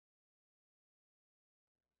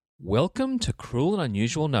Welcome to Cruel and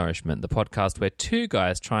Unusual Nourishment, the podcast where two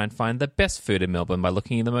guys try and find the best food in Melbourne by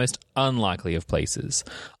looking in the most unlikely of places.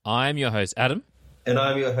 I'm your host, Adam. And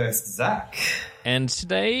I'm your host, Zach. And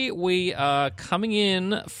today we are coming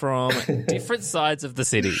in from different sides of the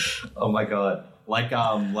city. Oh my God. Like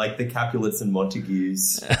the Capulets and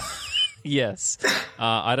Montagues. Yes.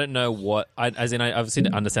 I don't know what... I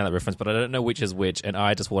obviously understand that reference, but I don't know which is which, and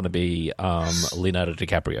I just want to be Leonardo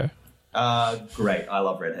DiCaprio. Great. I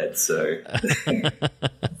love redheads, so...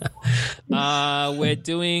 We're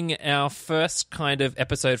doing our first kind of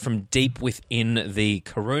episode from deep within the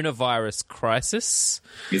coronavirus crisis.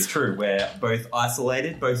 It's true. We're both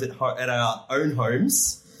isolated, both at our own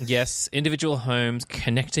homes. Yes, individual homes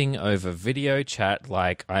connecting over video chat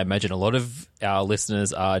like I imagine a lot of our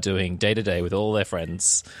listeners are doing day to day with all their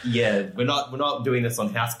friends. Yeah, we're not doing this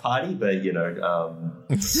on House Party, but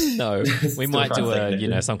no, we might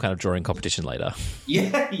do some kind of drawing competition later.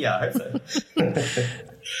 Yeah, I hope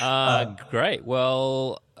so. Great.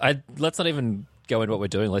 Well, let's not even go into what we're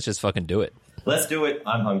doing. Let's just fucking do it. Let's do it.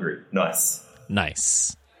 I'm hungry. Nice.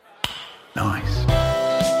 Nice.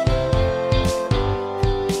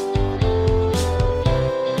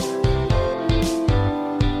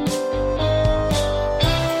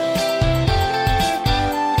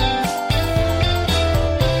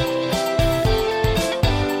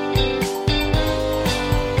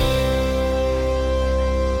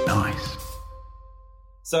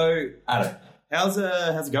 So, Adam, how's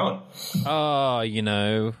it going? Oh,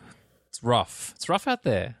 it's rough. It's rough out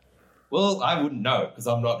there. Well, I wouldn't know because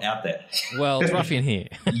I'm not out there. Well, it's rough in here.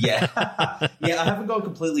 Yeah, I haven't gone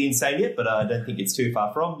completely insane yet, but I don't think it's too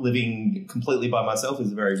far from. Living completely by myself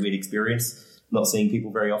is a very weird experience. Not seeing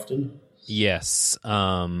people very often. Yes.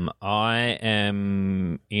 I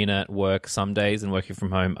am in at work some days and working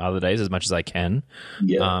from home other days as much as I can.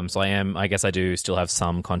 Yeah. So I guess I do still have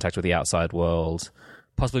some contact with the outside world.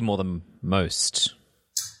 Possibly more than most.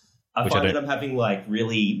 I find that I'm having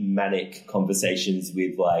really manic conversations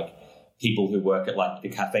with people who work at the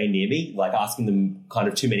cafe near me, asking them kind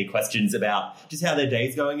of too many questions about just how their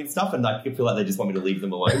day's going and stuff, and I feel like they just want me to leave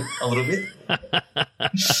them alone a little bit.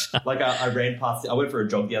 I went for a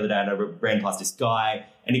jog the other day and I ran past this guy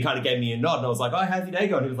and he kind of gave me a nod and I was like, "Oh, how's your day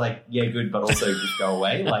going?" He was like, "Yeah, good, but also just go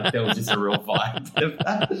away." There was just a real vibe of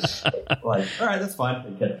that. All right, that's fine.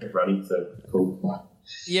 And kept running, so cool.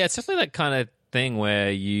 Yeah, it's definitely that kind of thing where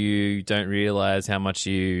you don't realize how much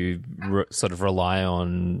you sort of rely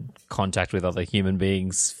on contact with other human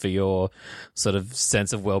beings for your sort of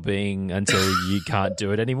sense of well-being until you can't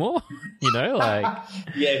do it anymore. Yeah,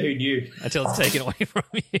 who knew? Until it's taken away from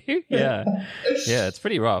you. Yeah, it's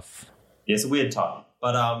pretty rough. Yeah, it's a weird time.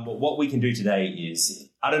 But what we can do today is,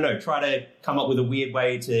 I don't know, try to come up with a weird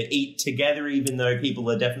way to eat together even though people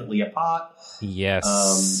are definitely apart.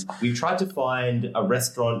 Yes. We've tried to find a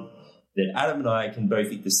restaurant that Adam and I can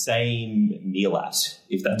both eat the same meal at,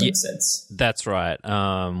 if that makes sense. That's right.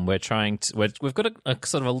 We've got a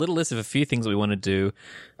sort of a little list of a few things we want to do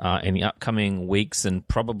in the upcoming weeks and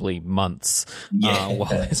probably months while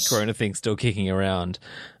this corona thing's still kicking us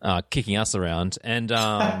around. And we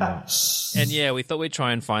thought we'd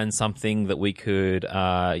try and find something that we could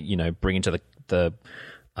bring into the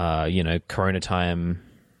corona time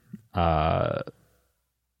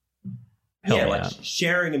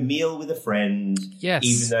sharing a meal with a friend, yes,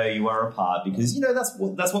 even though you are apart, because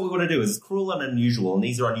that's what we want to do. Is cruel and unusual, and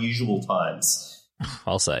these are unusual times.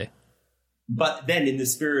 I'll say. But then, in the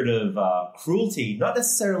spirit of cruelty, not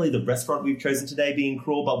necessarily the restaurant we've chosen today being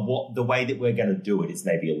cruel, but the way that we're going to do it is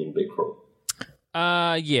maybe a little bit cruel.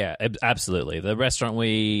 Yeah, absolutely. The restaurant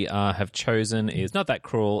we have chosen is not that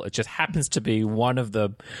cruel. It just happens to be one of the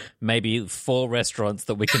maybe 4 restaurants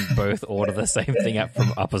that we can both order the same thing at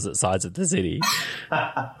from opposite sides of the city.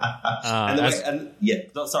 The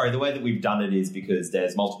way that we've done it is because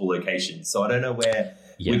there's multiple locations. So I don't know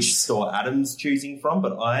which store Adam's choosing from,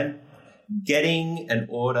 but I'm getting an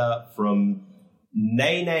order from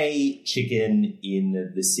Nene Chicken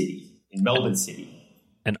in Melbourne City.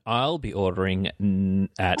 And I'll be ordering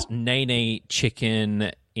at Nene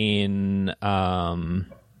Chicken in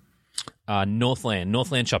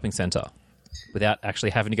Northland Shopping Centre, without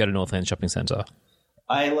actually having to go to Northland Shopping Centre.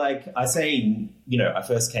 I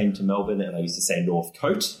first came to Melbourne and I used to say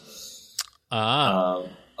Northcote.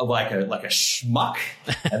 Like a schmuck,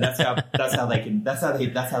 and that's how they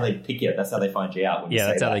pick you. That's how they find you out.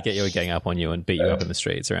 That's how they get you a gang up on you and beat you up in the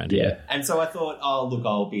streets around here. And so I thought,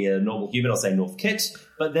 I'll be a normal human. I'll say Northcote.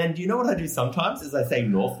 But then, do you know what I do sometimes? Is I say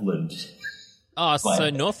Northland. So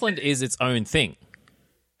Northland is its own thing.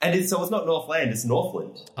 And so it's not Northland, it's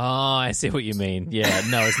Northland. Oh, I see what you mean. Yeah,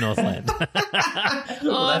 no, it's Northland.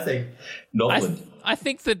 I think Northland. I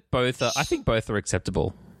think that both are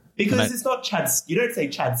acceptable. Because it's not Chad. You don't say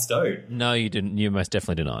Chad Stone. No, you didn't. You most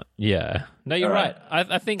definitely did not. Yeah. No, you're right.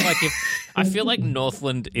 I think like I feel like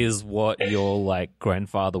Northland is what your like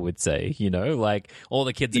grandfather would say. You know, like all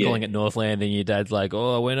the kids are calling it Northland, and your dad's like,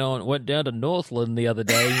 "Oh, I went down to Northland the other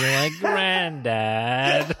day." And you're like,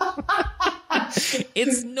 "Granddad,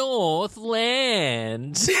 it's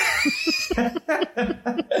Northland." But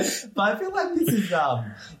I feel like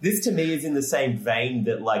this to me is in the same vein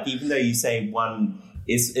that like even though you say one.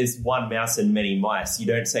 Is one mouse and many mice. You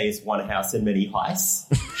don't say it's one house and many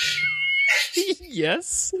heists.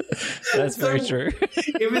 Yes, that's very true.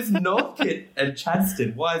 It was Northcote and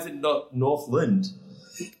Chadston. Why is it not Northland?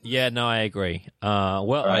 Yeah, no, I agree.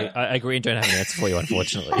 Right. I agree and don't have an answer for you,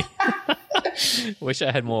 unfortunately. Wish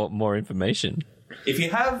I had more information. If you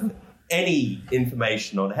have any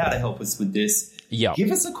information on how to help us with this,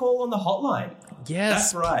 give us a call on the hotline.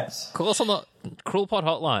 Yes, that's right. Call us on the Cruel Pod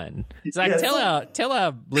hotline. Zach, tell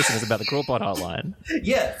our listeners about the Cruel Pod hotline.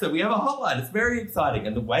 Yeah, so we have a hotline. It's very exciting,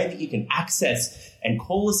 and the way that you can access and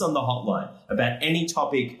call us on the hotline about any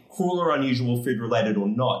topic, cruel or unusual, food related or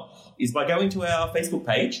not, is by going to our Facebook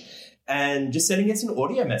page and just sending us an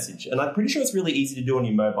audio message. And I'm pretty sure it's really easy to do on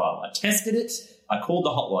your mobile. I tested it. I called the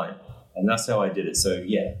hotline, and that's how I did it. So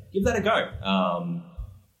yeah, give that a go.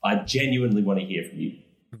 I genuinely want to hear from you.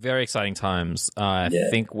 Very exciting times. I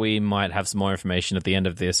think we might have some more information at the end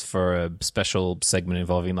of this for a special segment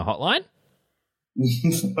involving the hotline.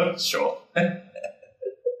 Sure.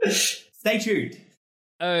 Stay tuned.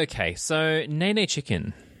 Okay, so Nene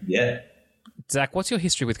Chicken. Yeah. Zach, what's your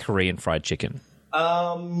history with Korean fried chicken?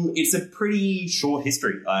 It's a pretty short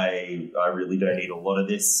history. I really don't need a lot of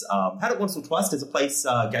this. Had it once or twice. There's a place,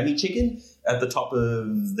 Gammy Chicken, at the top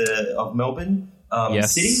of Melbourne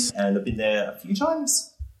City, and I've been there a few times.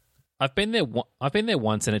 I've been there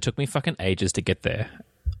once, and it took me fucking ages to get there.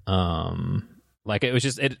 Like it was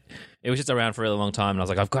just around for a really long time, and I was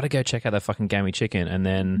like, I've got to go check out that fucking Gammy Chicken, and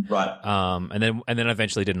then and then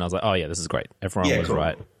eventually did, and I was like, oh yeah, this is great. Everyone was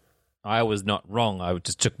right. I was not wrong. It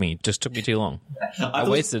just took me too long. I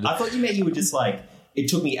thought you meant you were just like, it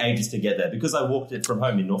took me ages to get there because I walked it from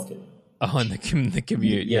home in Northcote. Oh, in the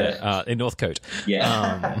commute, in Northcote.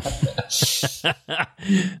 Yeah.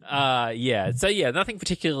 Yeah. So, yeah, nothing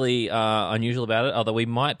particularly unusual about it, although we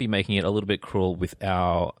might be making it a little bit cruel with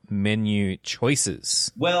our menu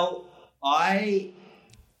choices. Well, all right,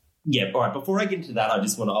 before I get into that,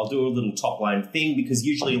 I'll do a little top line thing because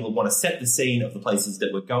usually we'll want to set the scene of the places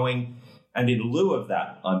that we're going. And in lieu of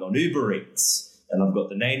that, I'm on Uber Eats and I've got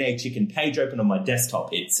the Nene Chicken page open on my desktop.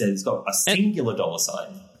 It's got a singular dollar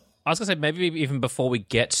sign. I was going to say, maybe even before we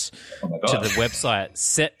get to the website,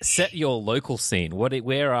 set your local scene.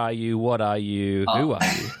 Where are you? What are you? Who are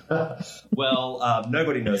you? Well,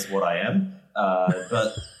 nobody knows what I am,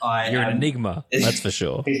 but You're an enigma, that's for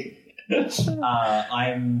sure.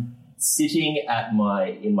 I'm sitting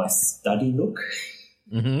in my study nook.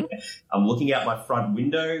 Mm-hmm. I'm looking out my front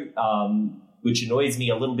window, which annoys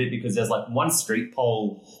me a little bit because there's like one street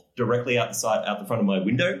pole directly out the front of my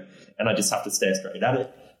window, and I just have to stare straight at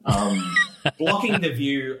it. Blocking the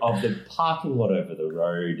view of the parking lot over the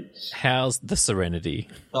road. How's the Serenity?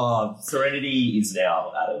 Serenity is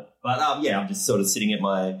now Adam. But I'm just sort of sitting in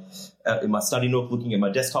my study nook, looking at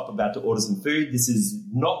my desktop, about to order some food. This is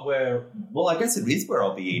not where. Well, I guess it is where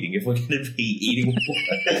I'll be eating if we're going to be eating.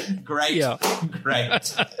 Great,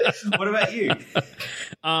 great. What about you?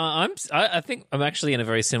 I think I'm actually in a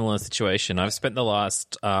very similar situation. I spent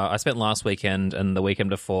last weekend and the weekend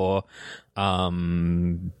before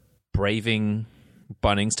braving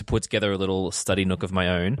Bunnings to put together a little study nook of my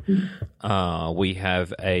own. We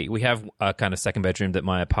have a kind of second bedroom that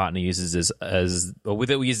my partner uses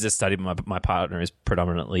we use as study, but my partner is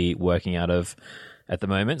predominantly working out of at the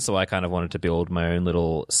moment. So I kind of wanted to build my own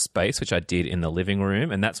little space, which I did in the living room,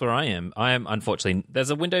 and that's where I am. Unfortunately,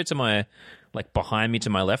 there's a window to my behind me to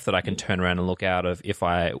my left that I can turn around and look out of if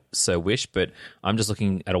I so wish, but I'm just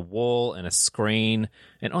looking at a wall and a screen,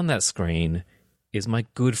 and on that screen is my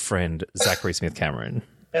good friend Zachary Smith Cameron.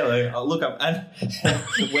 Hello. Look up, and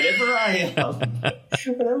whenever I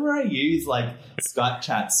use Skype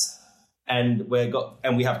chats and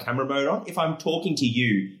we have camera mode on, if I'm talking to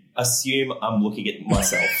you, assume I'm looking at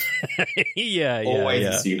myself. Always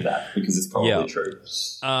assume that because it's probably true.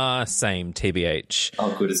 Same, TBH.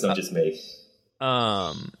 Oh, good. It's not just me.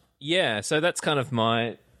 So that's kind of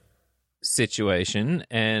my situation,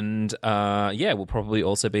 and will probably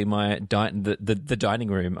also be my the dining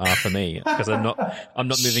room for me, because I'm not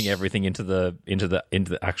moving everything into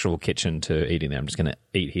the actual kitchen to eat in there. I'm just going to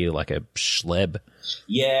eat here like a schleb.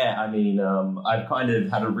 Yeah, I mean, I've kind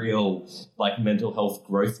of had a real mental health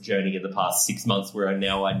growth journey in the past 6 months, where I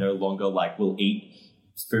no longer will eat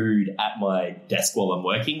food at my desk while I'm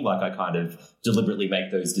working. I kind of deliberately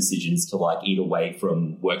make those decisions to eat away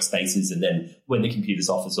from workspaces, and then when the computer's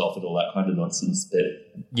off, it's off, and all that kind of nonsense. But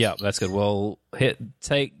yeah, that's good. Well,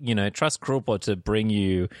 trust CruelPod to bring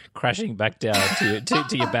you crashing back down to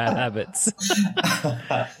your bad habits.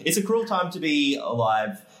 It's a cruel time to be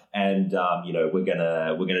alive, and we're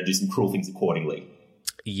gonna do some cruel things accordingly.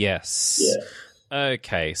 Yes. Yeah.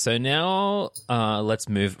 Okay, so now let's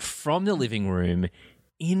move from the living room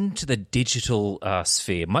into the digital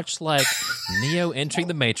sphere, much like Neo entering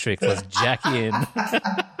the Matrix. Let's jack in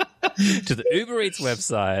to the Uber Eats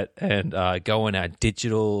website and go on our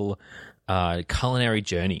digital culinary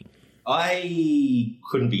journey. I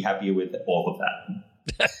couldn't be happier with all of that.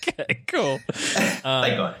 Okay, cool. Thank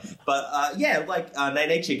God. But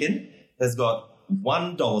Nene Chicken has got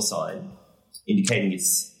 $1 sign indicating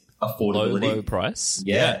its affordability. Low price.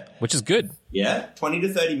 Yeah. Which is good. Yeah, 20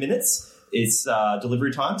 to 30 minutes. It's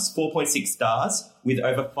delivery times, 4.6 stars with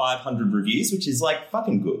over 500 reviews, which is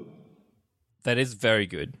fucking good. That is very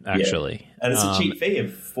good, actually. Yeah. And it's a cheap fee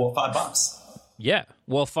of $5. Yeah.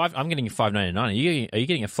 Well, I'm getting $5.99. Are you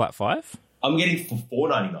getting a flat $5? I'm getting for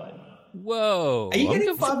 $4.99. Whoa. Are you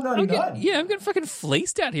getting $5.99? Yeah, I'm getting fucking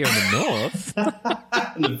fleeced out here in the north.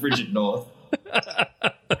 In the frigid north.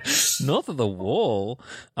 North of the wall,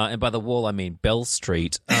 and by the wall I mean Bell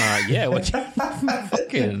Street. We're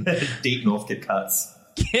fucking deep Northcote cuts.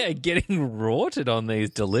 Yeah, getting rorted on these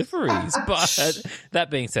deliveries. But that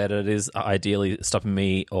being said, it is ideally stopping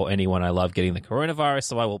me or anyone I love getting the coronavirus,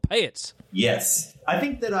 so I will pay it. Yes, I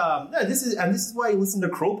think that this is why you listen to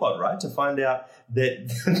CruelPod, right? To find out that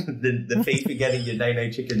the fee for getting your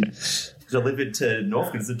Nene Chicken delivered to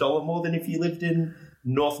Northcote is $1 more than if you lived in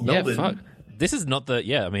North Melbourne. Yeah, fuck. This is not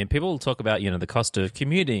people talk about, the cost of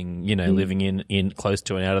commuting, living in close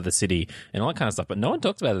to and out of the city and all that kind of stuff, but no one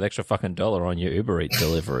talks about an extra fucking $1 on your Uber Eats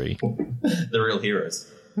delivery. The real heroes.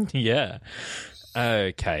 Yeah.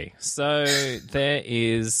 Okay. So there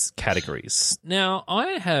is categories. Now,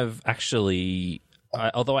 I have actually,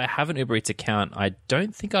 although I have an Uber Eats account, I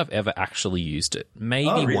don't think I've ever actually used it.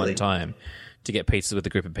 Maybe one time to get pizzas with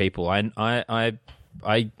a group of people.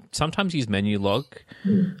 I sometimes use Menulog,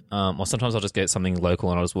 or sometimes I'll just get something local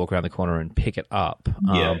and I'll just walk around the corner and pick it up.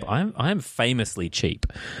 But I am famously cheap,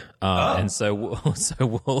 and so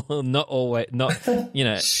we'll not always the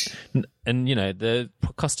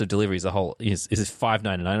cost of delivery as a whole is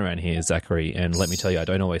 $5.99 around here, Zachary. And let me tell you, I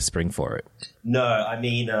don't always spring for it. No, I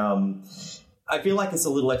mean, I feel like it's a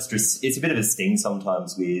little extra. It's a bit of a sting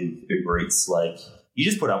sometimes with Uber Eats, You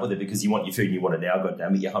just put up with it because you want your food and you want it now. God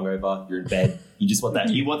damn it, you're hungover, you're in bed. You just want that.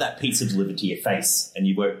 You want that pizza delivered to your face, and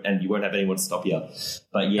you won't have anyone to stop you.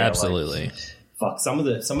 But yeah, absolutely. Fuck, some of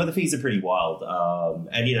the fees are pretty wild.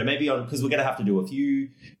 And maybe because we're going to have to do a few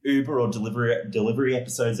Uber or delivery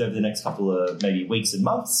episodes over the next couple of maybe weeks and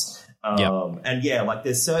months. And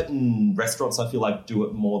there's certain restaurants I feel like do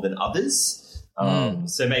it more than others.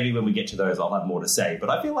 So maybe when we get to those, I'll have more to say. But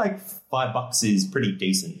I feel like $5 is pretty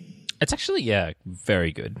decent. It's actually,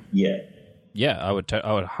 very good. Yeah. Yeah, I would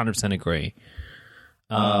 100% agree.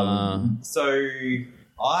 So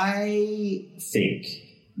I think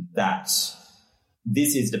that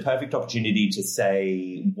this is the perfect opportunity to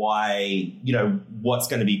say why, what's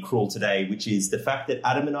going to be cruel today, which is the fact that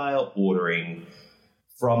Adam and I are ordering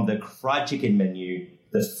from the fried chicken menu,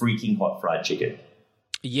 the freaking hot fried chicken.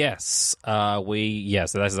 Yes, so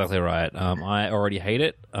that's exactly right. I already hate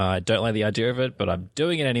it. I don't like the idea of it, but I'm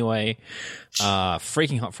doing it anyway.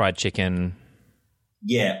 Freaking hot fried chicken.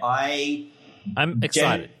 Yeah, I'm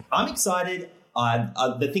excited. I'm excited.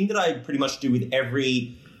 The thing that I pretty much do with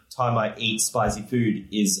every time I eat spicy food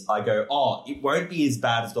is I go, it won't be as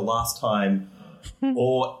bad as the last time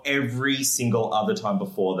or every single other time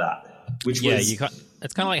before that. Which was...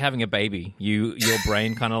 It's kind of like having a baby. Your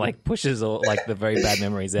brain kind of pushes all the very bad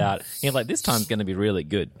memories out. You're like, this time's going to be really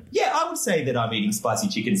good. Yeah, I would say that I'm eating spicy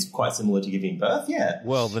chicken is quite similar to giving birth. Yeah.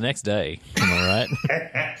 Well, the next day, am I right?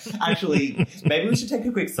 Actually, maybe we should take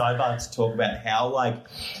a quick sidebar to talk about how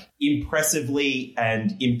impressively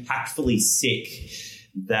and impactfully sick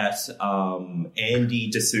that Andy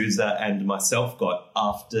D'Souza and myself got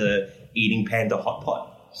after eating Panda Hot Pot.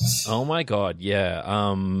 Oh my god, yeah.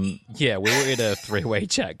 Yeah, we were in a 3-way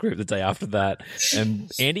chat group the day after that,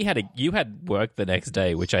 and Andy you had work the next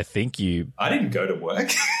day, which I think you. I didn't go to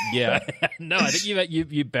work. Yeah, no, I think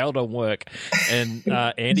you bailed on work, and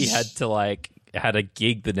Andy had a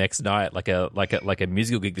gig the next night, like a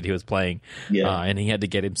musical gig that he was playing, and he had to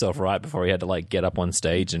get himself right before he had to get up on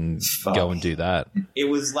stage and go and do that. It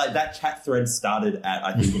was like that chat thread started at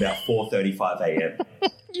I think about 4:35 a.m.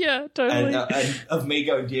 Yeah, totally. And of me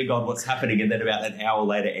going, dear God, what's happening? And then about an hour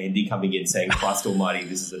later, Andy coming in saying, Christ almighty,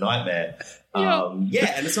 this is a nightmare. And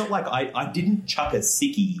it's not like I didn't chuck a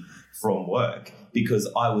sickie from work because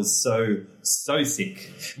I was so sick.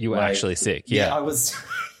 You were actually sick, yeah. I was.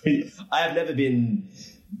 I have never been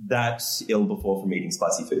that ill before from eating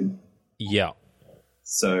spicy food. Yeah.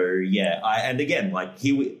 So, and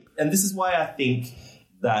this is why I think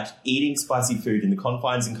that eating spicy food in the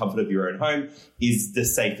confines and comfort of your own home is the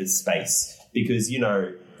safest space because,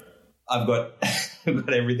 I've got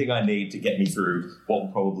everything I need to get me through what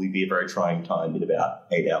will probably be a very trying time in about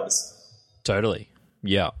 8 hours. Totally.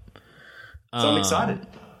 Yeah. So I'm excited.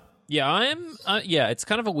 Yeah, I am. It's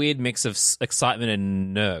kind of a weird mix of excitement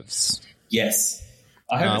and nerves. Yes.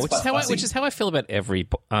 I hope which is how I feel about every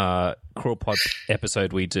Cruel Pod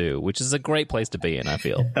episode we do, which is a great place to be in, I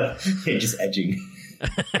feel. You're just edging.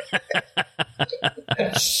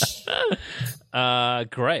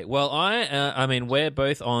 Great. Well, I mean, we're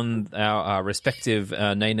both on our respective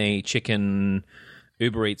Nene Chicken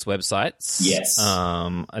Uber Eats websites. Yes.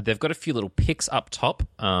 They've got a few little pics up top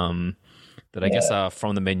that I guess are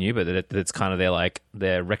from the menu, but it's kind of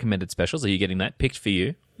their recommended specials. Are you getting that picked for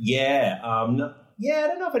you? Yeah. I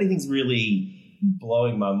don't know if anything's really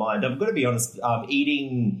blowing my mind. I've got to be honest,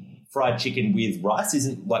 eating fried chicken with rice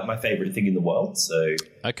isn't my favorite thing in the world. So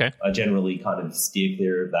okay. I generally kind of steer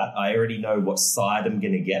clear of that. I already know what side I'm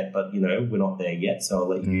going to get, but, we're not there yet. So I'll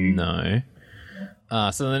let you know.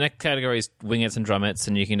 So the next category is wingettes and drumettes,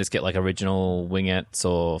 and you can just get original wingettes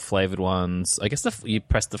or flavored ones. I guess you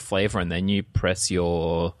press the flavor and then you press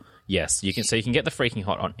your you can get the freaking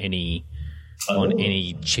hot on any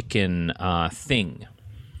chicken thing.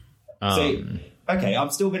 Okay, I'm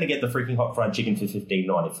still going to get the freaking hot fried chicken for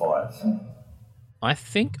 $15.95. I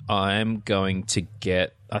think I'm going to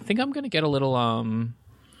get a little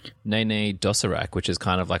Nene Dosarak, which is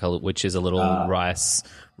kind of which is a little rice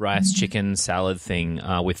chicken salad thing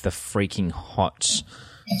with the freaking hot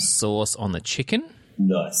sauce on the chicken.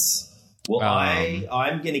 Nice. Well,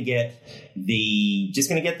 I'm going to get the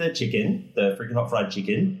chicken, the freaking hot fried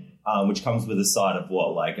chicken, which comes with a side of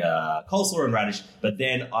coleslaw and radish. But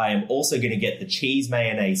then I am also going to get the cheese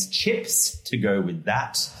mayonnaise chips to go with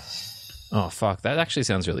that. Oh, fuck. That actually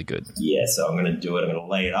sounds really good. Yeah, so I'm going to do it. I'm going to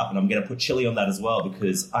lay it up, and I'm going to put chili on that as well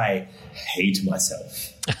because I hate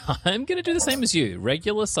myself. I'm going to do the same as you.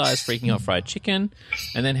 Regular size freaking hot fried chicken.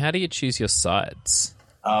 And then how do you choose your sides?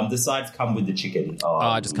 The sides come with the chicken.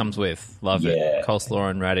 It just comes with. Love it. Coleslaw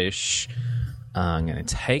and radish. I'm going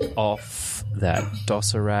to take off that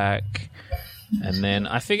Dosarak. And then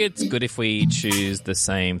I figure it's good if we choose the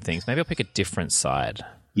same things. Maybe I'll pick a different side.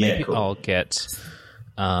 Maybe cool. I'll get...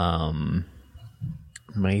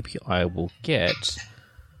 maybe I will get...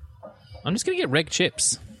 I'm just going to get reg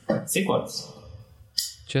chips. Sick ones.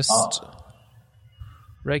 Just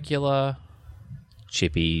regular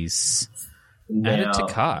chippies. Now, add it to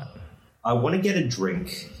cart. I want to get a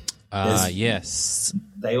drink. Yes.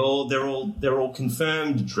 They're all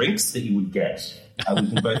confirmed drinks that you would get. We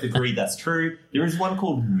can both agree that's true. There is one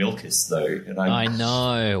called Milkus, though. And I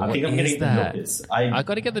know. I think I'm getting that? The Milkus. I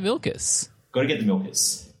got to get the Milkus. Got to get the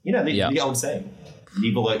Milkus. The old saying.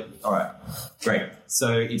 People are... All right. Great.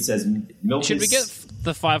 So it says Milkus... Should we get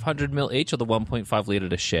the 500 ml each or the 1.5 litre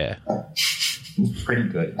to share? Pretty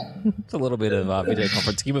good. It's a little bit of video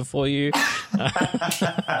conference humor for you.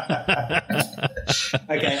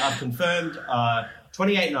 Okay, I've confirmed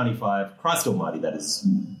 $28.95. Christ almighty, that's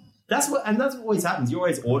what always happens. You're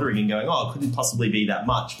always ordering and going, it couldn't possibly be that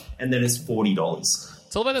much, and then it's $40.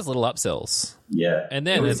 It's all about those little upsells. Yeah. And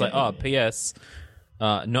then it's P.S.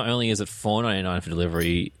 Not only is it $4.99 for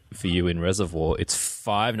delivery for you in Reservoir, it's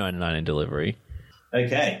 $5.99 in delivery.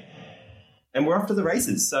 Okay. And we're off to the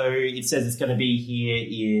races. So it says it's going to be here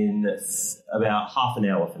in about half an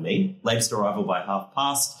hour for me. Latest arrival by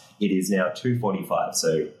 2:30. It is now 2:45,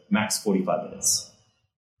 so max 45 minutes.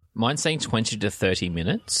 Mine's saying 20 to 30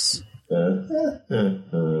 minutes.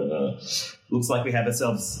 Looks like we have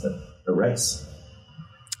ourselves a race.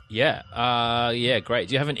 Yeah. Great.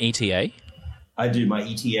 Do you have an ETA? I do. My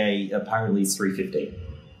ETA apparently is 3:15.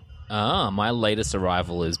 My latest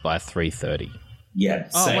arrival is by 3:30. Yeah.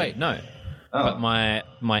 Oh, wait, no. but my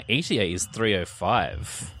ETA is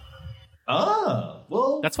 3:05.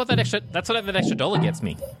 Well, That's what that extra $1 gets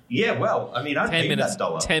me. yeah. Well, I mean, I'd pay that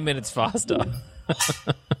 $1. 10 minutes faster.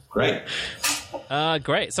 Great.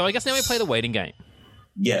 Great. So I guess now we play the waiting game.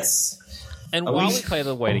 Yes. And while we play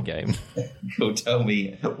the waiting game, you'll tell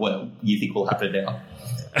me what you think will happen now.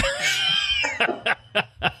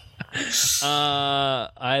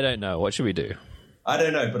 I don't know. What should we do? I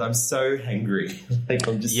don't know, but I'm so hangry. Like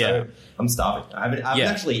I'm starving. I haven't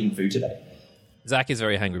actually eaten food today. Zach is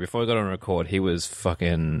very hungry. Before we got on record, he was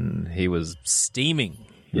steaming.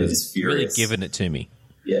 He was furious. Really giving it to me.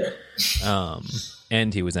 Yeah.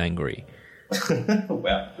 And he was angry.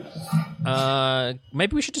 Wow.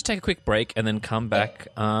 Maybe we should just take a quick break and then come back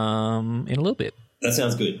in a little bit. That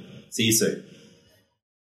sounds good. See you soon.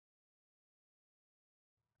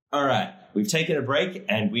 All right. We've taken a break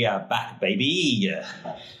and we are back, baby.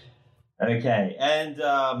 Okay. And,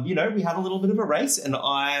 we had a little bit of a race and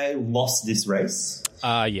I lost this race.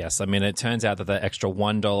 Yes. I mean, it turns out that the extra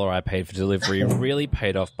 $1 I paid for delivery really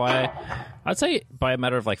paid off I'd say by a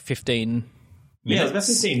matter of like 15 minutes. Yeah, it was about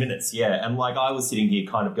 15 minutes, yeah. And I was sitting here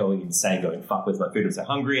kind of going insane, going, fuck, where's my food? I'm so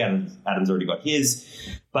hungry. Adam's already got his.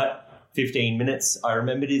 But 15 minutes, I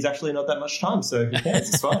remembered, is actually not that much time. So who cares?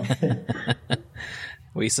 It's fine.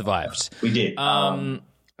 We survived. We did.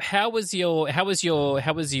 How was your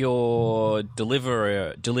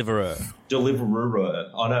deliverer? Oh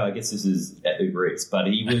no, I guess this is at Uber Eats, but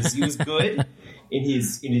he was good. In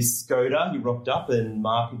his Skoda, he rocked up and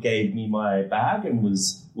Mark gave me my bag and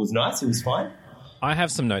was nice. It was fine. I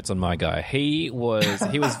have some notes on my guy. He was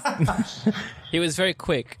he was very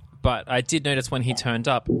quick, but I did notice when he turned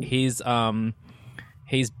up, his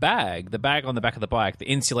bag, the bag on the back of the bike, the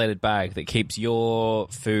insulated bag that keeps your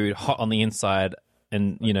food hot on the inside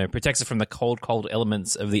and, protects it from the cold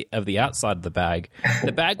elements of the outside of the bag.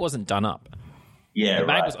 The bag wasn't done up. Yeah, the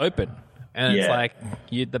bag was open. And it's like,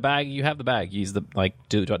 you have the bag, use the,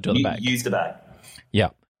 do the bag. Use the bag. Yeah.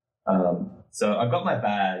 So I got my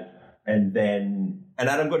bag and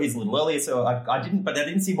Adam got his a little earlier, so I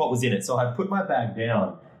didn't see what was in it. So I put my bag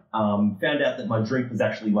down, found out that my drink was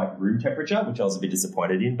actually room temperature, which I was a bit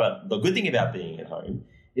disappointed in. But the good thing about being at home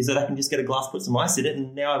is that I can just get a glass, put some ice in it,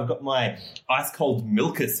 and now I've got my ice cold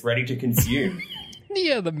Milkus ready to consume.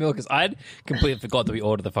 Yeah, the Milkus. I'd completely forgot that we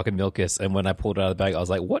ordered the fucking Milkus, and when I pulled it out of the bag, I was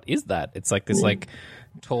like, what is that? It's like this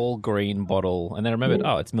tall green bottle, and then I remembered,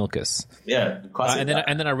 it's Milkus. Yeah, classic.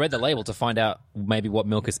 And then I read the label to find out maybe what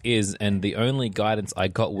Milkus is, and the only guidance I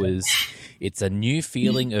got was it's a new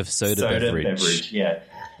feeling of soda beverage. Yeah.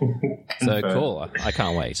 So cool. I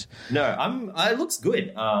can't wait. No, it looks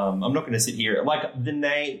good. I'm not going to sit here the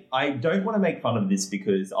name. I don't want to make fun of this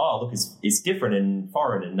because look, it's different and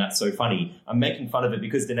foreign and that's so funny. I'm making fun of it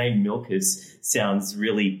because the name Milkus sounds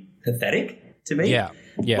really pathetic to me. Yeah,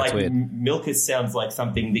 it's weird. Milkus sounds like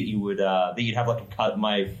something that you would that you'd have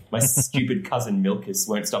my stupid cousin Milkus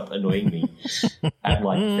won't stop annoying me at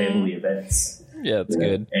family events. Yeah, that's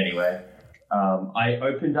good. Anyway, I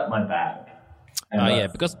opened up my bag.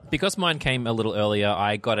 Because mine came a little earlier,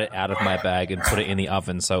 I got it out of my bag and put it in the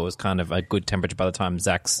oven, so it was kind of a good temperature by the time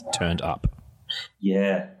Zach's turned up.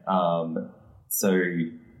 Yeah. So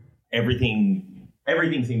everything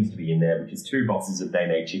seems to be in there, which is 2 boxes of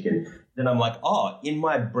Dene chicken. Then I'm like, in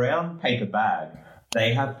my brown paper bag,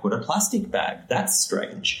 they have put a plastic bag. That's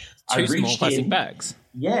strange. 2 small plastic bags.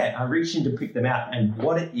 Yeah, I reached in to pick them out, and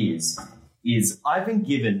what it is I've been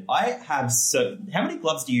given. How many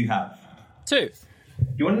gloves do you have? 2. Do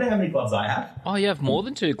you want to know how many gloves I have? Oh, you have more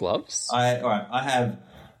than 2 gloves? All right. I have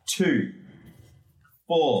 2,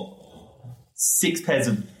 4, 6 pairs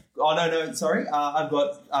of... Oh, no, sorry. I've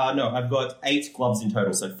got 8 gloves in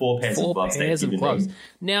total, so 4 pairs of gloves. 4 pairs of gloves.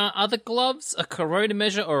 Now, are the gloves a Corona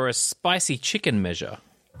measure or a spicy chicken measure?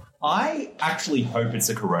 I actually hope it's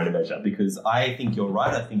a Corona measure because I think you're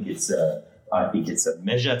right. I think it's a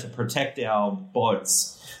measure to protect our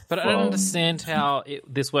bods. But I don't understand how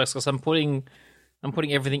this works because I'm putting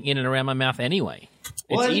everything in and around my mouth anyway.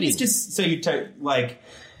 Well, I think it's just so you don't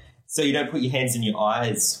put your hands in your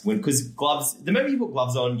eyes because gloves. The moment you put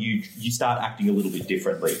gloves on, you start acting a little bit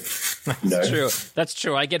differently. That's true. That's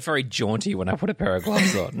true. I get very jaunty when I put a pair of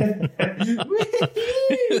gloves on.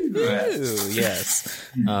 Yes,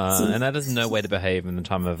 and that is no way to behave in the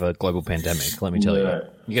time of a global pandemic. Let me tell you,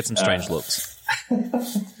 you get some strange looks.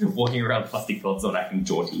 Walking around plastic gloves on, acting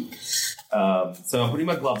jaunty. So I'm putting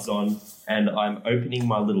my gloves on and I'm opening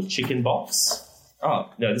my little chicken box. Oh,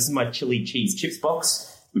 no, this is my chili cheese chips box,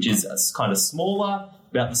 which is kind of smaller,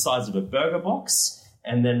 about the size of a burger box.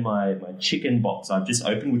 And then my chicken box I've just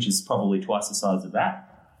opened, which is probably twice the size of that.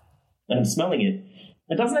 And I'm smelling it.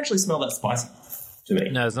 It doesn't actually smell that spicy to me.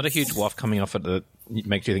 No, there's not a huge waft coming off it that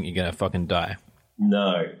makes you think you're going to fucking die.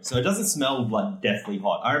 No. So it doesn't smell like deathly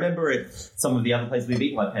hot. I remember at some of the other places we've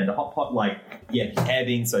eaten, like Panda Hot Pot, hair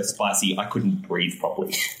being so spicy, I couldn't breathe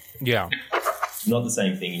properly. Yeah. Not the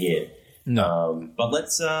same thing here. No. But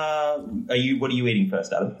let's, what are you eating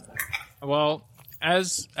first, Adam? Well,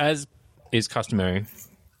 as is customary,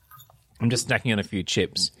 I'm just snacking on a few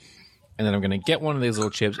chips. And then I'm going to get one of these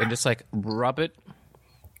little chips and just rub it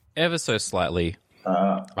ever so slightly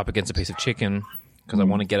up against a piece of chicken because I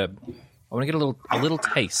want to get a little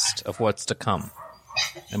taste of what's to come.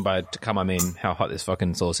 And by to come, I mean how hot this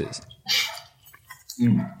fucking sauce is.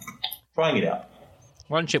 Trying it out.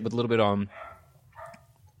 One chip with a little bit on.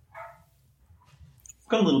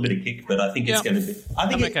 Got a little bit of kick, but I think it's going to be...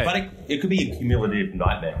 it could be a cumulative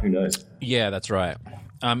nightmare. Who knows? Yeah, that's right.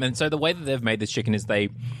 And so the way that they've made this chicken is they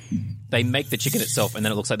make the chicken itself, and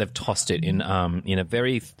then it looks like they've tossed it in a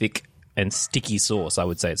very thick and sticky sauce. I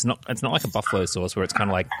would say it's not like a buffalo sauce where it's kind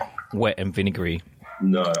of like wet and vinegary.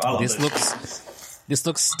 No, this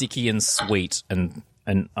looks sticky and sweet and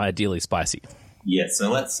ideally spicy. Yeah,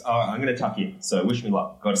 so let's. I'm going to tuck in. So wish me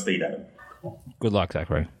luck. Godspeed, Adam. Good luck,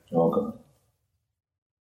 Zachary. Oh God.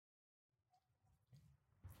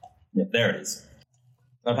 Yeah, there it is.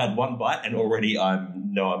 I've had one bite and already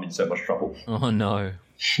I'm in so much trouble. Oh no.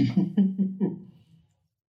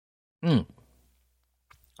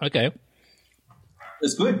 Okay.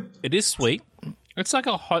 It's good. It is sweet. It's like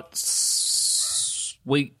a hot,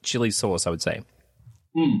 sweet chili sauce, I would say.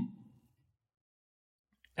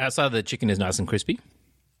 Outside the chicken is nice and crispy.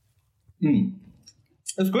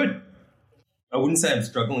 It's good. I wouldn't say I'm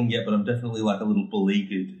struggling yet, but I'm definitely a little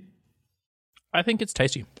beleaguered. I think it's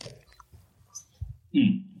tasty.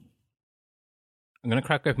 I'm going to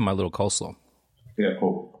crack open my little coleslaw. Yeah,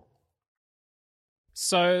 cool.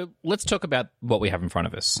 So let's talk about what we have in front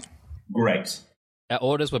of us. Great. Our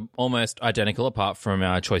orders were almost identical apart from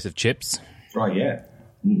our choice of chips. Oh, yeah.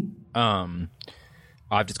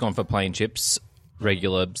 I've just gone for plain chips,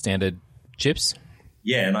 regular standard chips.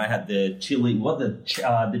 Yeah, and I had the chili,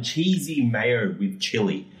 the cheesy mayo with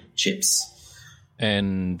chili chips.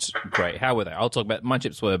 And great. How were they? I'll talk about my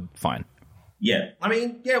chips were fine. Yeah. I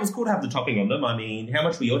mean, yeah, it was cool to have the topping on them. I mean, how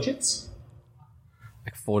much were your chips?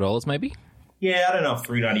 Like $4 maybe? Yeah, I don't know if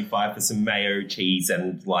 $3.95 for some mayo, cheese,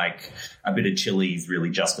 and a bit of chili is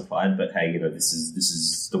really justified. But hey, this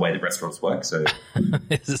is the way the restaurants work. So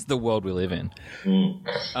this is the world we live in.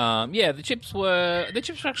 Yeah, the chips were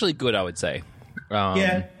actually good, I would say.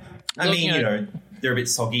 Yeah, I mean, they're a bit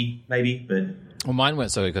soggy, maybe, but mine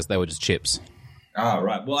weren't soggy because they were just chips. Oh,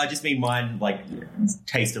 right. Well, I just mean mine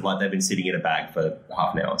tasted like they've been sitting in a bag for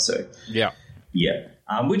half an hour. So yeah.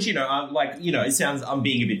 Which it sounds like I'm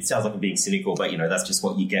being cynical, but that's just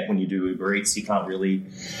what you get when you do Uber Eats. You can't really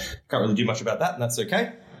do much about that, and that's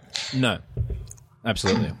okay. No,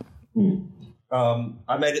 absolutely.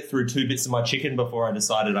 I made it through 2 bits of my chicken before I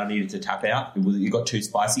decided I needed to tap out. It got too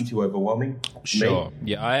spicy, too overwhelming. Sure.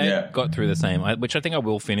 Yeah, I got through the same, which I think I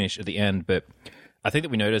will finish at the end, but I think that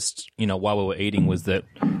we noticed, while we were eating was that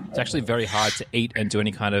it's actually very hard to eat and do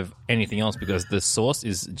any kind of anything else because the sauce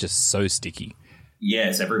is just so sticky. Yeah,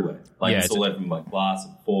 it's everywhere. It's all over my glass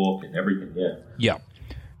and fork and everything, Yeah.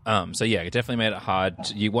 So, yeah, it definitely made it hard.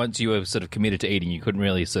 Once you were sort of committed to eating, you couldn't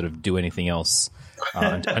really sort of do anything else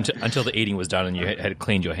until the eating was done and you had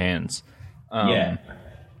cleaned your hands. Yeah.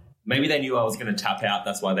 Maybe they knew I was going to tap out.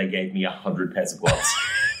 That's why they gave me 100 pairs of gloves.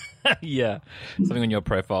 Yeah. Something on your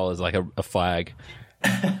profile is like a flag.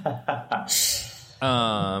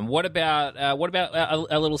 What about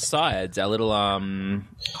our little sides, our little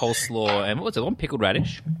coleslaw, and what was it? One pickled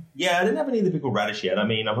radish. Yeah, I didn't have any of the pickled radish yet. I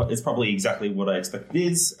mean, it's probably exactly what I expect it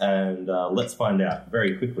is, and let's find out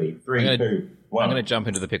very quickly. 3, 2, 1. I'm going to jump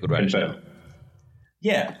into the pickled radish now.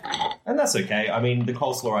 Yeah, and that's okay. I mean, the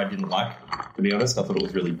coleslaw I didn't like, to be honest. I thought it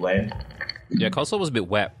was really bland. Yeah, coleslaw was a bit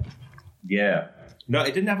wet. Yeah. No,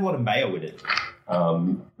 it didn't have a lot of mayo in it.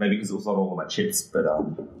 Maybe because it was on all of my chips, but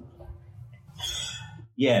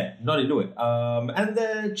yeah, not into it. And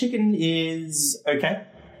the chicken is okay.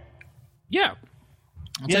 Yeah.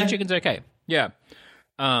 I'd say chicken's okay. Yeah.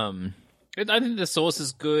 I think the sauce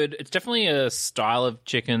is good. It's definitely a style of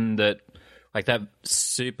chicken that, that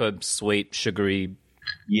super sweet, sugary,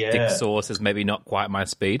 thick sauce is maybe not quite my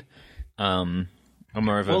speed. I'm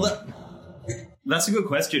more of a... That's a good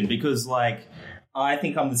question because, I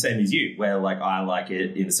think I'm the same as you, where, I like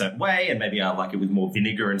it in a certain way and maybe I like it with more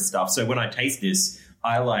vinegar and stuff. So when I taste this,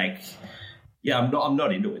 I'm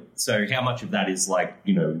not into it. So how much of that is,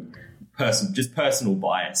 just personal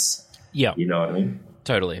bias? Yeah. You know what I mean?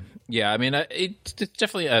 Totally. Yeah, I mean, it's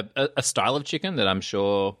definitely a style of chicken that I'm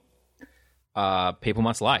sure people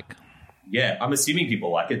must like. Yeah, I'm assuming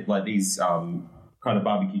people like it. Like these kind of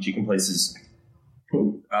barbecue chicken places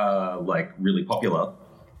like really popular.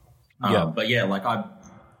 But yeah, like I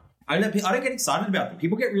don't get excited about them.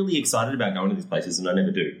 People get really excited about going to these places, and I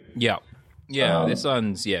never do. Yeah. Yeah, this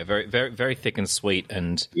one's very, very, very thick and sweet,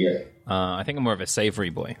 and I think I'm more of a savory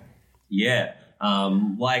boy. Yeah,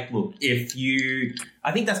 like look,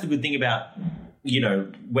 I think that's the good thing about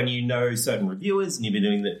when you know certain reviewers and you've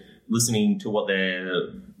been listening to what they're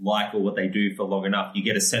like or what they do for long enough, you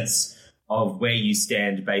get a sense of where you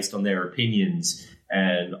stand based on their opinions.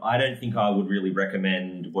 And I don't think I would really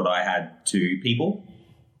recommend what I had to people.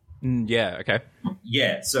 Yeah. Okay.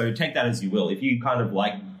 Yeah. So take that as you will. If you kind of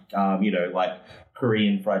like like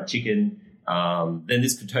Korean fried chicken, then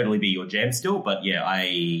this could totally be your jam still. But yeah,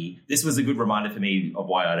 this was a good reminder for me of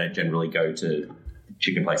why I don't generally go to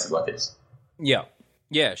chicken places like this. Yeah.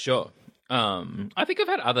 Yeah, sure. I think I've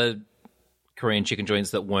had other Korean chicken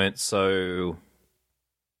joints that weren't so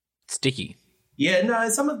sticky. Yeah, no,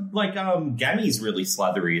 some of Gammy's really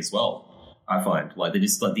slathery as well. I find like they're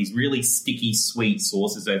just like these really sticky, sweet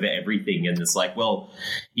sauces over everything, and it's like, well,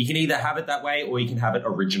 you can either have it that way or you can have it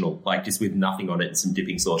original, like just with nothing on it and some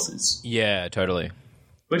dipping sauces. Yeah, totally.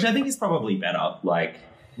 Which I think is probably better. Like,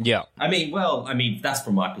 yeah, I mean, that's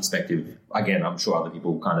from my perspective. Again, I'm sure other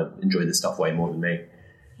people kind of enjoy this stuff way more than me.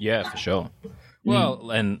 Yeah, for sure.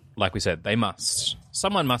 Well, and like we said,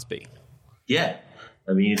 someone must be. Yeah.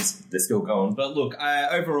 I mean, they're still going. But look,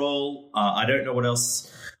 overall, I don't know what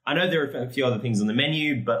else. I know there are a few other things on the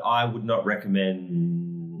menu, but I would not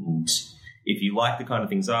recommend, if you like the kind of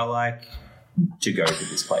things I like, to go to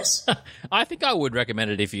this place. I think I would recommend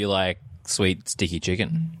it if you like sweet, sticky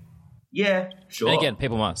chicken. Yeah, sure. And again,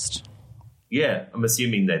 people must. Yeah, I'm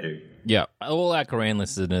assuming they do. Yeah, all our Korean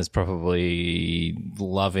listeners probably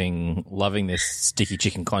loving this sticky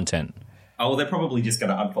chicken content. Oh, well, they're probably just going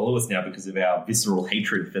to unfollow us now because of our visceral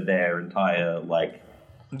hatred for their entire, but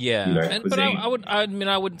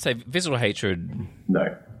I wouldn't say visceral hatred.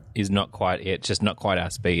 No, is not quite it. It's just not quite our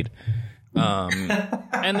speed.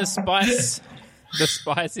 And the spice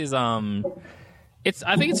is I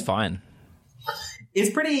think it's fine. It's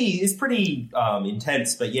pretty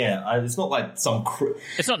intense, but yeah, it's not like some.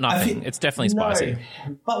 It's not nothing. It's definitely spicy.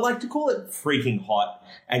 No, but to call it freaking hot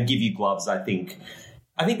and give you gloves, I think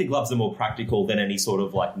the gloves are more practical than any sort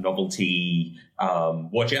of novelty.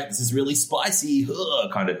 Watch out, this is really spicy,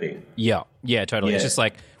 kind of thing. Yeah, totally. Yeah. It's just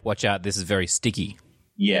like, watch out, this is very sticky.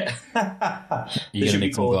 Yeah, you're gonna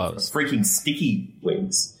need some gloves. Freaking sticky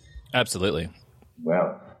wings. Absolutely.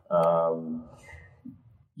 Wow.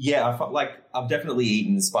 Yeah, I felt like I've definitely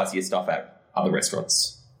eaten spicier stuff at other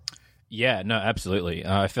restaurants. Yeah, no, absolutely.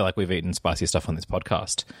 I feel like we've eaten spicier stuff on this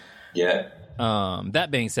podcast. Yeah. That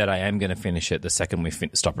being said, I am going to finish it the second we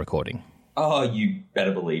stop recording. Oh, you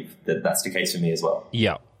better believe that that's the case for me as well.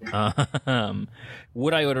 Yeah.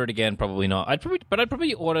 Would I order it again? Probably not. I'd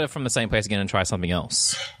probably order from the same place again and try something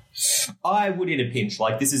else. I would in a pinch.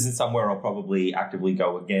 This isn't somewhere I'll probably actively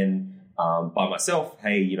go again by myself.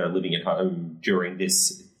 Hey, living at home during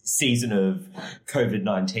this season of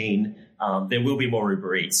COVID-19, there will be more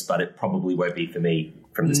Uber Eats, but it probably won't be for me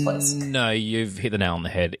from this place. No, you've hit the nail on the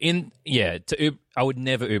head. I would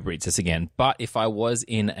never Uber Eats this again. But if I was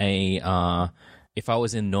in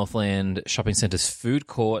Northland Shopping Centre's food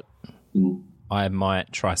court, I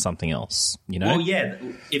might try something else. Well, yeah.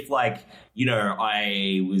 If I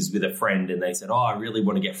was with a friend and they said, "Oh, I really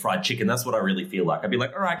want to get fried chicken," that's what I really feel like. I'd be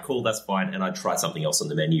like, "All right, cool, that's fine," and I'd try something else on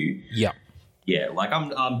the menu. Yeah. Yeah,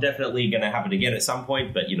 I'm definitely going to have it again at some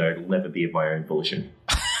point, but it'll never be of my own volition.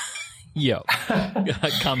 Yeah,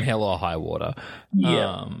 come hell or high water.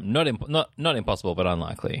 Yeah, not impossible, but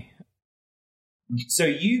unlikely. So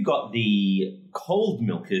you got the cold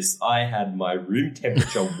Milkus. I had my room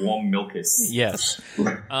temperature warm Milkus. Yes,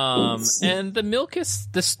 and the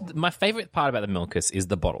Milkus. My favorite part about the Milkus is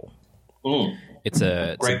the bottle. It's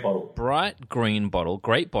a great bottle, bright green bottle,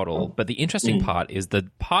 great bottle. But the interesting part is the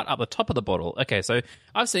part up the top of the bottle. Okay, so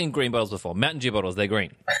I've seen green bottles before. Mountain Dew bottles, they're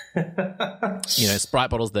green. Sprite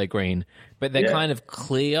bottles, they're green, but they're kind of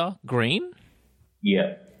clear green.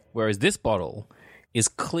 Yeah. Whereas this bottle is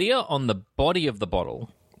clear on the body of the bottle.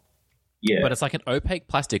 Yeah. But it's like an opaque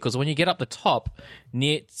plastic because when you get up the top,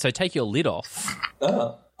 so take your lid off.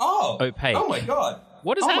 Opaque. Oh my god.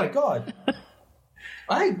 What is that? Oh my god.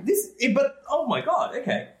 Oh my god,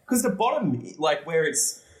 okay. Because the bottom, where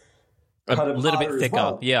it's kind of little bit thicker.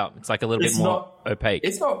 Well. Yeah, it's like a little bit more opaque.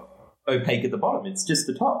 It's not opaque at the bottom, it's just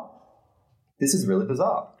the top. This is really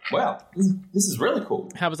bizarre. Wow, this is really cool.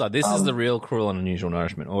 How bizarre! This is the real Cruel and Unusual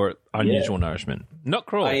Nourishment, or unusual nourishment. Not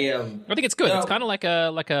cruel. I think it's good. No, it's kind of like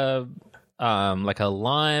a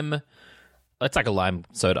lime. It's like a lime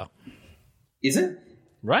soda. Is it?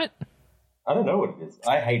 Right? I don't know what it is.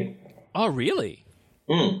 I hate it. Oh, really?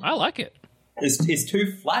 I like it. It's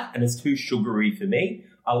too flat and it's too sugary for me.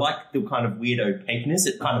 I like the kind of weird opaqueness.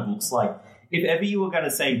 It kind of looks like, if ever you were going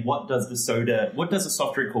to say, what does a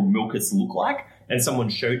soft drink called Milkus look like? And someone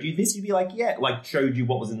showed you this, you'd be like, yeah, like showed you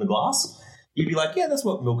what was in the glass. You'd be like, yeah, that's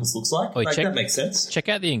what Milkus looks like. That makes sense. Check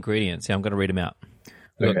out the ingredients. Yeah, I'm going to read them out.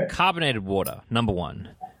 We've got carbonated water, number 1.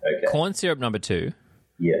 Okay. Corn syrup, number 2.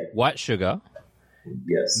 Yeah. White sugar.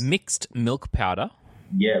 Yes. Mixed milk powder.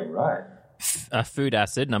 Yeah, right. Food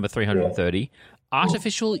acid, number 330. Yeah.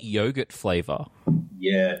 Artificial yogurt flavor.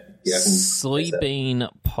 Yeah. Soybean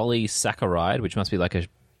polysaccharide, which must be like a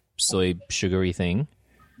soy sugary thing.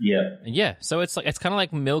 Yeah. Yeah. So it's kind of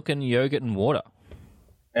like milk and yogurt and water.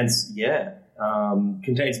 And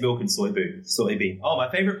contains milk and soybean. Oh,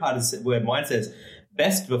 my favorite part is where mine says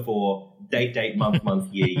best before date, month,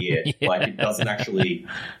 year. Yeah. Like it doesn't actually.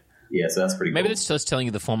 Yeah, so that's pretty cool. Maybe it's just telling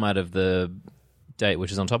you the format of the date,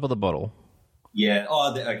 which is on top of the bottle. Yeah.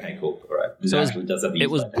 Oh, okay, cool. All right. So it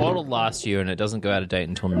was bottled last year and it doesn't go out of date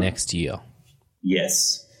until next year.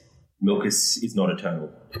 Yes. Milk is not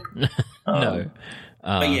eternal. No.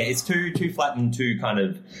 But yeah, it's too flat and too kind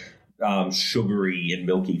of sugary and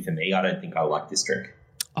milky for me. I don't think I like this drink.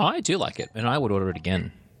 I do like it, and I would order it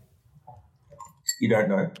again. You don't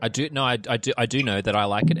know? I do. No, I do know that I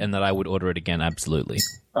like it and that I would order it again, absolutely.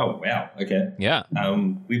 Oh, wow. Okay. Yeah.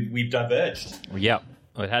 We've diverged. Yep.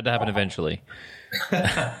 It had to happen eventually.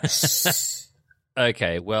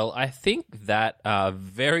 Okay, well, I think that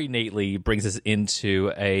very neatly brings us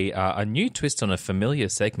into a new twist on a familiar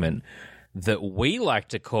segment that we like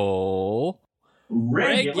to call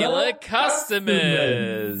Regular Customers.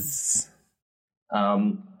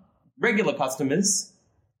 Regular Customers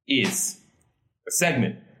is a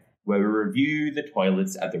segment where we review the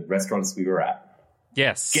toilets at the restaurants we were at.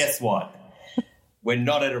 Yes. Guess what? We're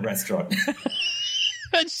not at a restaurant.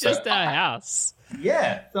 It's just our house.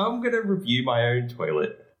 Yeah, so I'm going to review my own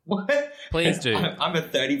toilet. What? Please do. I'm a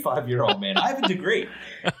 35-year-old man. I have a degree.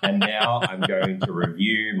 And now I'm going to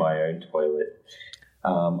review my own toilet.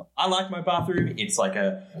 I like my bathroom. It's like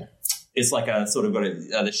a sort of got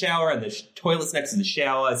the shower and the toilet's next to the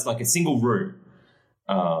shower. It's like a single room.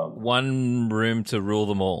 One room to rule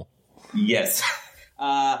them all. Yes.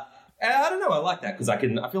 I don't know. I like that because I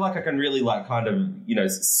feel like I can really like kind of,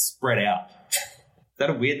 spread out. Is that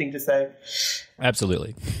a weird thing to say?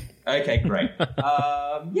 Absolutely. Okay, great.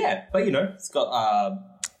 Yeah, but it's got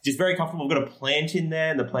just very comfortable. I've got a plant in there,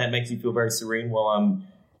 and the plant makes me feel very serene while I'm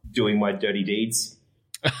doing my dirty deeds.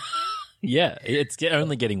 Yeah, it's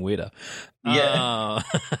only getting weirder. Yeah,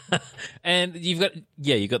 and you've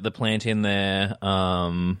got the plant in there.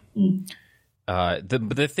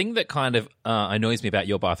 The thing that kind of annoys me about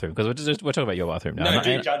your bathroom, because we're talking about your bathroom now. No,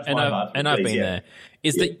 do judge my bathroom, and I've been there.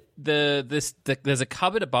 Is that there's a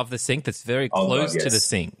cupboard above the sink that's very close to the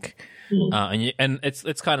sink, and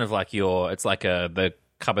it's kind of like the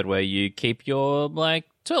cupboard where you keep your like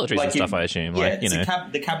toiletries and stuff. I assume,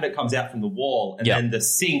 the cabinet comes out from the wall, and then the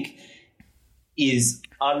sink is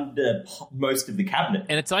under most of the cabinet,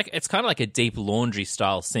 and it's kind of like a deep laundry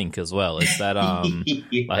style sink as well. It's that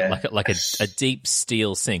like a deep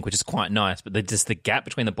steel sink, which is quite nice. But the gap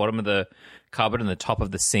between the bottom of the cupboard and the top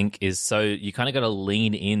of the sink is so you kind of got to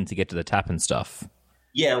lean in to get to the tap and stuff.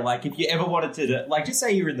 Yeah, like if you ever wanted to, like, just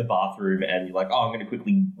say you're in the bathroom and you're like, oh, I'm going to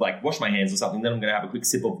quickly like wash my hands or something, then I'm going to have a quick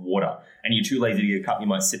sip of water, and you're too lazy to get a cup, you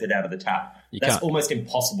might sip it out of the tap. That's almost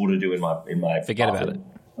impossible to do in my Forget bathroom. about it.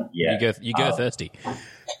 Yeah, you go thirsty.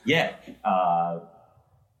 Yeah, or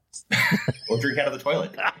drink out of the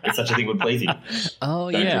toilet if such a thing would please you. Oh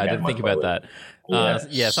yeah, I didn't think about that.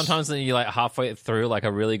 Sometimes you like halfway through like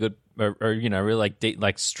a really good or really like deep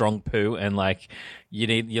like strong poo, and like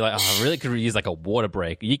you're like, oh, I really could use like a water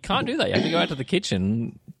break. You can't do that. You have to go out to the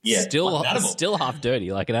kitchen. Yeah, still half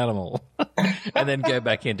dirty like an animal, and then go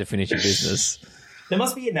back in to finish your business. There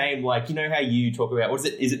must be a name, like, how you talk about, what is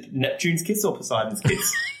it? Is it Neptune's Kiss or Poseidon's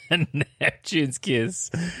Kiss? Neptune's Kiss.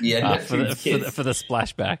 Yeah, Neptune's Kiss. For the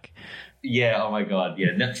splashback. Yeah, oh my God.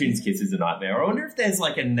 Yeah, Neptune's Kiss is a nightmare. I wonder if there's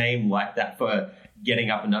like a name like that for getting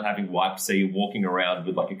up and not having wipes, so you're walking around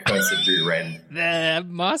with like a cursed rear end. There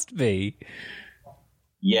must be.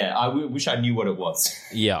 Yeah, I wish I knew what it was.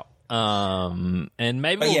 Yeah. And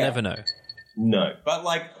maybe we'll never know. No, but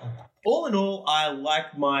like... All in all, I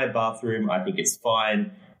like my bathroom. I think it's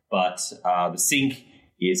fine, but the sink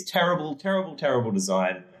is terrible, terrible, terrible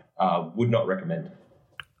design. Would not recommend.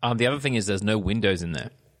 The other thing is there's no windows in there.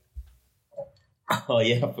 Oh,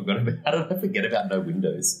 yeah, I forgot about. How did I forget about no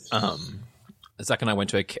windows? Zach and I went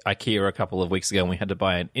to IKEA a couple of weeks ago and we had to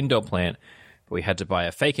buy an indoor plant, but we had to buy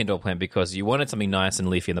a fake indoor plant because you wanted something nice and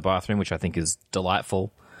leafy in the bathroom, which I think is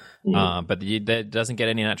delightful. But that doesn't get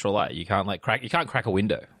any natural light. You can't crack a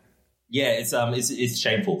window. Yeah, it's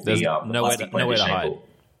shameful. There's nowhere to hide.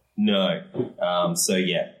 No. So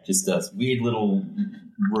yeah, just a weird little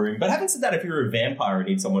room. But having said that, if you're a vampire and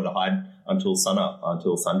need somewhere to hide until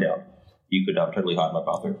sundown, you could totally hide in my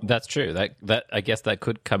bathroom. That's true. That I guess that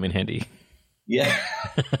could come in handy. Yeah.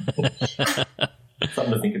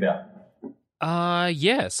 Something to think about.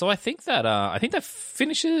 Yeah. So I think that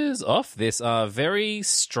finishes off this very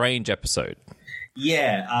strange episode.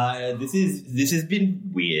 Yeah, this has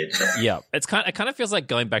been weird. Yeah, it kind of feels like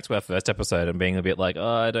going back to our first episode and being a bit like, oh,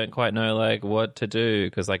 I don't quite know like what to do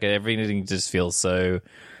because like everything just feels so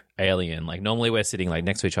alien. Like normally we're sitting like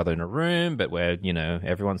next to each other in a room, but we're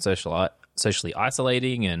everyone's socially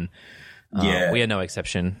isolating and. We are no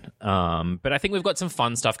exception. But I think we've got some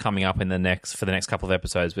fun stuff coming up for the next couple of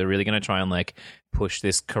episodes. We're really going to try and like push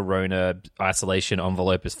this corona isolation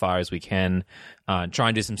envelope as far as we can. Try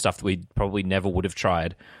and do some stuff that we probably never would have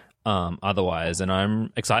tried otherwise. And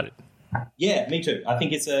I'm excited. Yeah, me too. I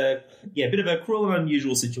think it's a bit of a cruel and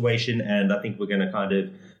unusual situation. And I think we're going to kind of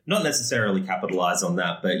not necessarily capitalize on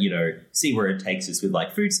that, but, see where it takes us with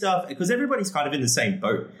like food stuff because everybody's kind of in the same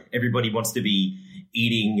boat. Everybody wants to be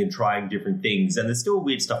eating and trying different things, and there's still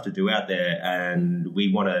weird stuff to do out there, and we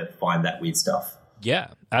want to find that weird stuff. Yeah,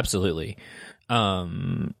 absolutely. I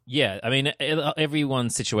mean,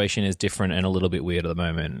 everyone's situation is different and a little bit weird at the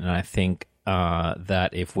moment, and I think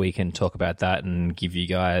that if we can talk about that and give you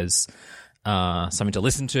guys something to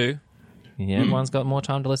listen to, everyone's got more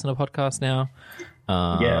time to listen to podcasts now.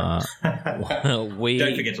 Don't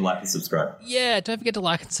forget to like and subscribe. Yeah, don't forget to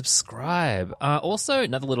like and subscribe. Also,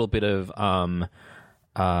 another little bit of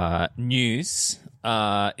news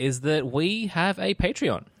is that we have a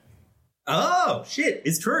Patreon. Oh shit!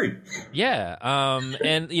 It's true. Yeah,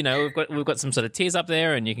 and we've got some sort of tiers up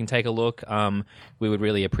there, and you can take a look. We would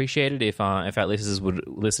really appreciate it if our listeners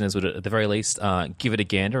would at the very least give it a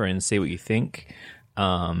gander and see what you think.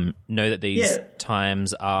 Know that these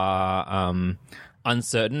times are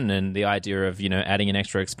uncertain, and the idea of adding an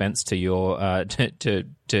extra expense to your to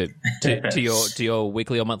your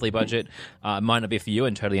weekly or monthly budget might not be for you,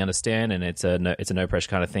 and totally understand. And it's a no pressure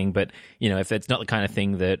kind of thing. But if it's not the kind of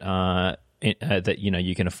thing that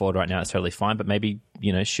you can afford right now, it's totally fine. But maybe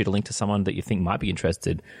shoot a link to someone that you think might be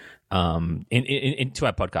interested. Into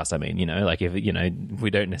our podcast, I mean, like if we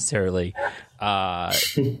don't necessarily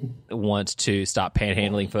want to start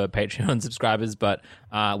panhandling for Patreon subscribers, but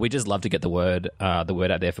we just love to get the word out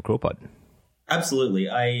there for CruelPod. Absolutely,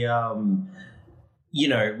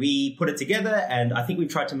 we put it together, and I think we've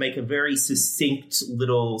tried to make a very succinct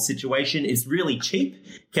little situation. It's really cheap,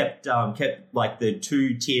 kept like the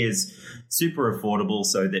two tiers super affordable,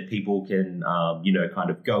 so that people can kind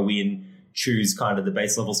of go in. Choose kind of the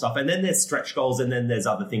base level stuff, and then there's stretch goals, and then there's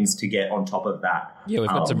other things to get on top of that. Yeah, we've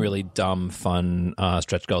got some really dumb, fun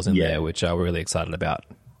stretch goals in there, which we're really excited about.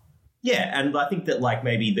 Yeah, and I think that like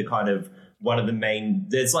maybe the kind of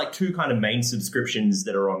there's like two kind of main subscriptions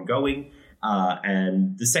that are ongoing,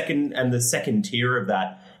 and the second tier of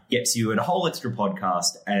that gets you a whole extra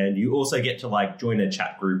podcast, and you also get to like join a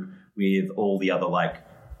chat group with all the other like.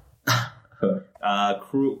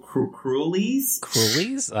 Cruelies?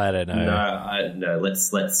 Cruelies? I don't know. No.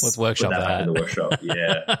 Let's workshop put that back in the workshop.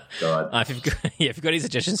 Yeah, God. If you've got any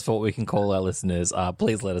suggestions for what we can call our listeners,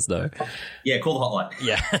 please let us know. Yeah, call the hotline.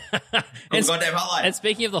 Yeah, and goddamn hotline. And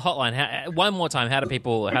speaking of the hotline, one more time, how can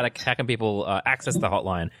people access the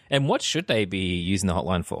hotline, and what should they be using the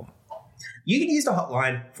hotline for? You can use the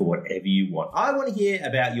hotline for whatever you want. I want to hear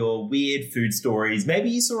about your weird food stories. Maybe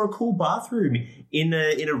you saw a cool bathroom in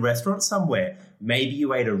a restaurant somewhere. Maybe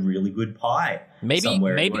you ate a really good pie. Maybe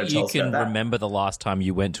you can remember the last time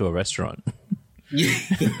you went to a restaurant.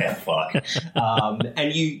 Yeah, fuck.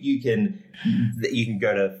 And you can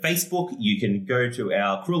go to Facebook. You can go to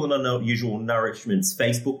our Cruel and Unusual Nourishments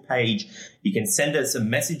Facebook page. You can send us a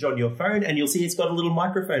message on your phone, and you'll see it's got a little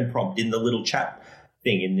microphone prompt in the little chat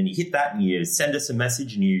thing, and then you hit that and you send us a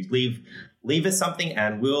message and you leave us something,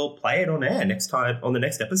 and we'll play it on air next time on the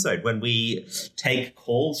next episode when we take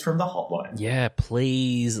calls from the hotline. Yeah,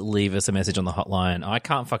 please leave us a message on the hotline. I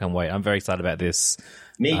can't fucking wait. I'm very excited about this.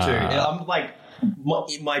 Me too. I'm like,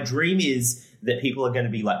 my dream is that people are going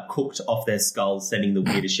to be like cooked off their skulls, sending the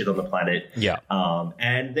weirdest shit on the planet. Yeah.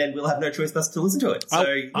 And then we'll have no choice but to listen to it. So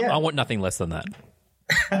I want nothing less than that.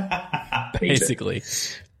 Basically.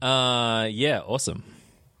 Yeah, awesome.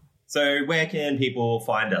 So where can people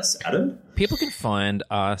find us, Adam? People can find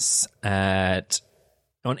us on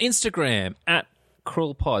Instagram at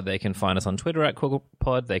CruelPod. They can find us on Twitter at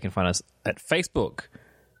CruelPod. They can find us at Facebook,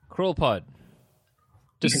 CruelPod.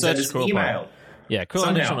 Just search CruelPod. Email. Yeah, Cruel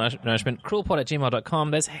Unintentional Nourishment,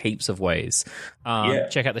 cruelpod@gmail.com. There's heaps of ways.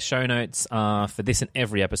 Check out the show notes for this and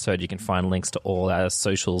every episode. You can find links to all our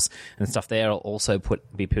socials and stuff there. I'll also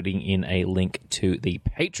be putting in a link to the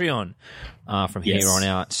Patreon from here on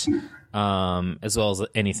out, as well as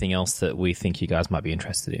anything else that we think you guys might be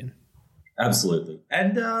interested in. Absolutely.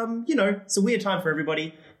 And, it's a weird time for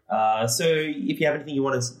everybody. So if you have anything you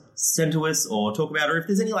want to send to us or talk about, or if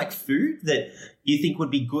there's any food that you think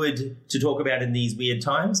would be good to talk about in these weird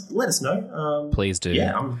times, let us know. Please do.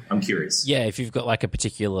 Yeah, I'm curious. Yeah, if you've got a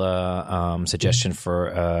particular suggestion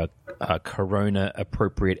for a Corona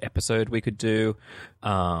appropriate episode we could do,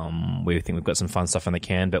 we think we've got some fun stuff in the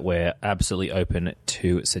can, but we're absolutely open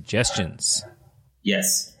to suggestions.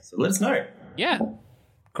 Yes. So let us know. Yeah.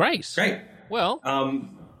 Great. Well,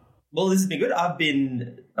 this has been good. I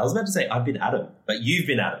was about to say I've been Adam, but you've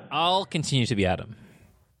been Adam. I'll continue to be Adam.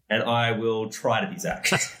 And I will try to be Zach.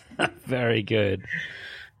 Very good.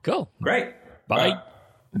 Cool. Great. Bye.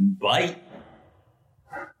 Bye.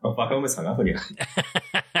 Oh, fuck, I almost hung up on you.